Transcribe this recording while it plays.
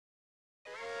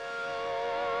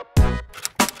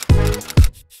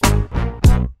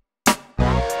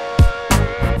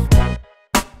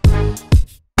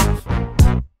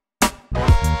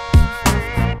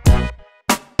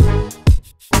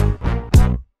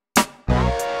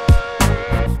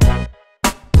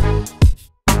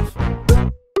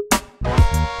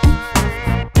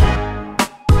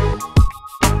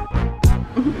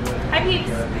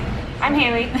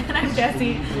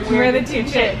Nancy. We're the two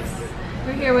chicks.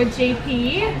 We're here with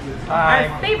JP, Hi.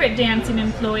 our favorite dancing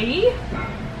employee.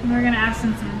 And we're gonna ask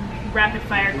him some rapid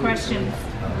fire questions.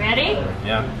 Ready?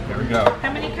 Yeah, here we go.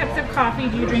 How many cups of coffee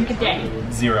do you drink a day?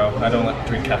 0. I don't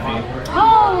drink caffeine.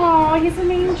 Oh, he's an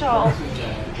angel.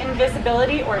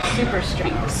 Invisibility or super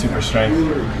strength? Super strength.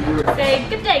 Say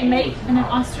good day, mate, in an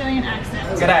Australian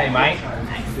accent. G'day, mate.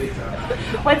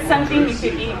 Nice. What's something you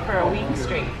could eat for a week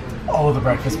straight? Oh, the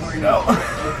breakfast burrito.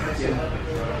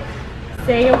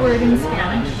 Say a word in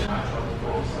Spanish.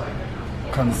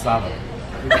 Cansado.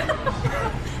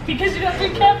 Because you don't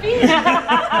drink caffeine?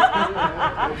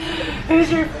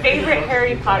 Who's your favorite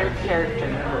Harry Potter character?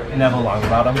 Neville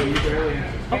Longbottom.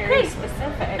 Very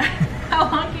specific. How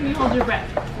long can you hold your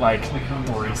breath? Like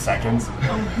 3 seconds.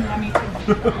 Oh, yeah, me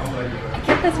too.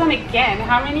 Get this one again.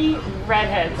 How many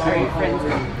redheads are you friends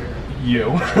with?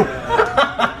 You.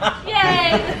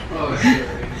 Yay!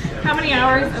 How many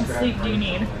hours of sleep do you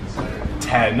need?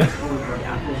 10.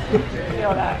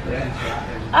 Feel that.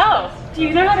 Oh, do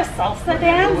you know how to salsa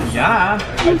dance? Yeah,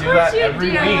 I do that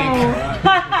every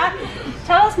week.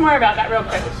 Tell us more about that real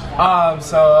quick.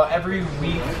 So every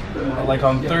week, like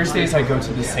on Thursdays, I go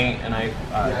to the Saint and I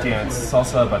dance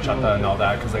salsa, bachata, and all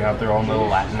that because they have their own little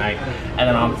Latin night. And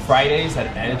then on Fridays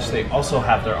at Edge, they also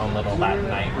have their own little Latin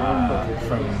night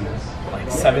from like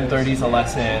 7:30 is a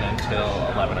lesson until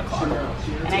 11 o'clock.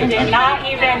 And I did not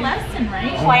Get a even lesson,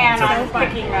 right? plan on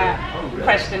picking that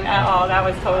question at all. That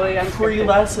was totally unscripted. Free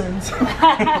lessons.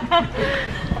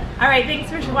 All right, thanks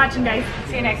for watching, guys.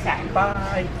 See you next time.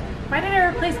 Bye. Why did I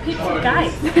replace peeps with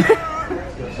guys?